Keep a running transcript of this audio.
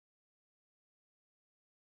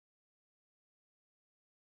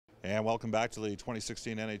And welcome back to the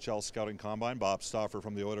 2016 NHL Scouting Combine. Bob Stauffer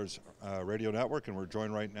from the Oilers Radio Network, and we're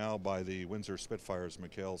joined right now by the Windsor Spitfires,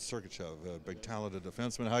 Mikhail Sergachev, a big talented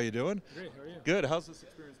defenseman. How you doing? Great, how are you? Good. How's this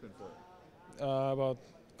experience been for you? About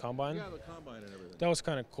Combine? Yeah, the Combine and everything. That was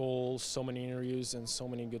kind of cool. So many interviews and so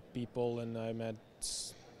many good people, and I met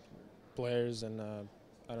players and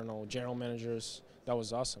I don't know, general managers. That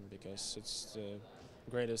was awesome because it's the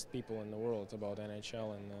greatest people in the world about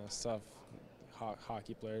NHL and stuff.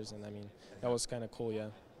 Hockey players, and I mean, that was kind of cool, yeah.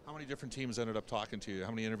 How many different teams ended up talking to you? How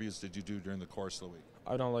many interviews did you do during the course of the week?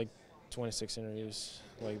 I've done like 26 interviews,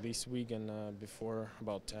 like this week and before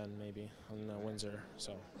about 10 maybe in Windsor.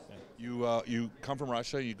 So yeah. You come from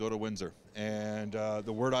Russia, you go to Windsor, and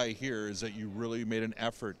the word I hear is that you really made an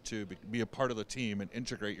effort to be a part of the team and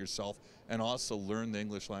integrate yourself, and also learn the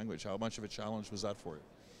English language. How much of a challenge was that for you?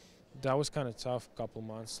 That was kind of tough. Couple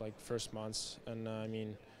months, like first months, and I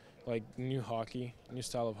mean, like new hockey, new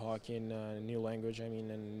style of hockey, and new language. I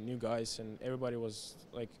mean, and new guys, and everybody was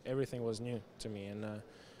like, everything was new to me, and I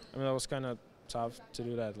mean, that was kind of tough to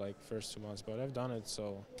do that, like first 2 months. But I've done it,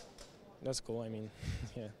 so that's cool. I mean,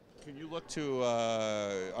 yeah. Can you look to,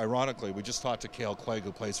 ironically, we just talked to Cale Clegg,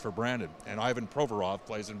 who plays for Brandon, and Ivan Provorov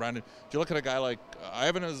plays in Brandon. Do you look at a guy like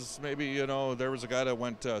Ivan as maybe, you know, there was a guy that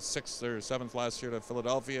went 6th or 7th last year to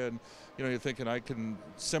Philadelphia, and, you know, you're thinking I can,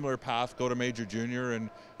 similar path, go to Major Junior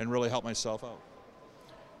and really help myself out?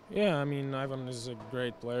 Yeah, I mean, Ivan is a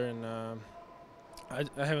great player, and I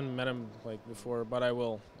haven't met him like before, but I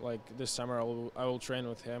will. Like this summer, I will train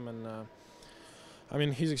with him, and I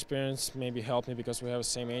mean, his experience maybe helped me because we have the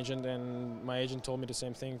same agent, and my agent told me the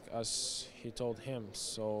same thing as he told him.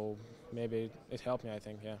 So maybe it helped me, I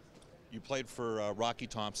think, yeah. You played for Rocky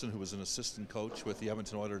Thompson, who was an assistant coach with the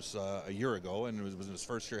Edmonton Oilers a year ago, and was his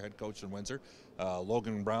first year head coach in Windsor.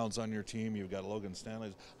 Logan Brown's on your team. You've got Logan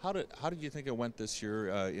Stanley. How did you think it went this year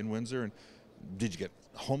in Windsor? And did you get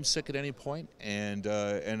homesick at any point? And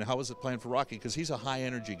how was it playing for Rocky? Because he's a high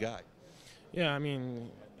energy guy. Yeah, I mean,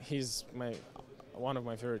 he's one of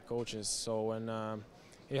my favorite coaches. So, and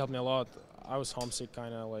he helped me a lot. I was homesick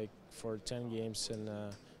kind of like for 10 games, and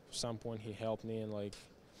at some point he helped me, and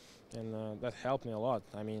that helped me a lot.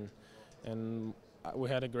 I mean, and we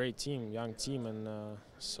had a great team, young team, and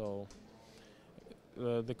so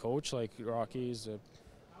the coach, like Rocky, is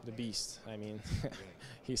the beast. I mean,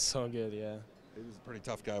 he's so good, yeah. He was a pretty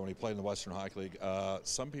tough guy when he played in the Western Hockey League.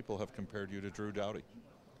 Some people have compared you to Drew Doughty.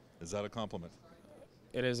 Is that a compliment?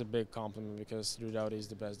 It is a big compliment because Drew Doughty is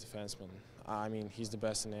the best defenseman. I mean, he's the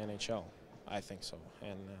best in the NHL. I think so,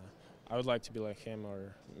 and I would like to be like him,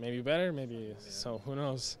 or maybe better, maybe. Yeah. So who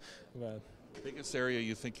knows? But biggest area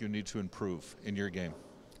you think you need to improve in your game?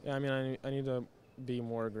 Yeah, I mean, I need to be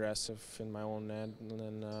more aggressive in my own net, and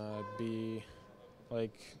then be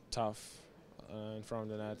like tough in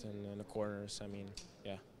front of the net and in the corners. I mean,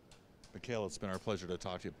 yeah. Mikhail, it's been our pleasure to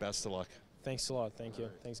talk to you. Best of luck. Thanks a lot. Thank you.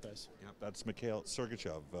 Thanks, guys. Yep, that's Mikhail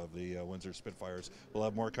Sergachev of the Windsor Spitfires. We'll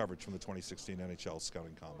have more coverage from the 2016 NHL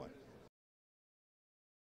Scouting Combine.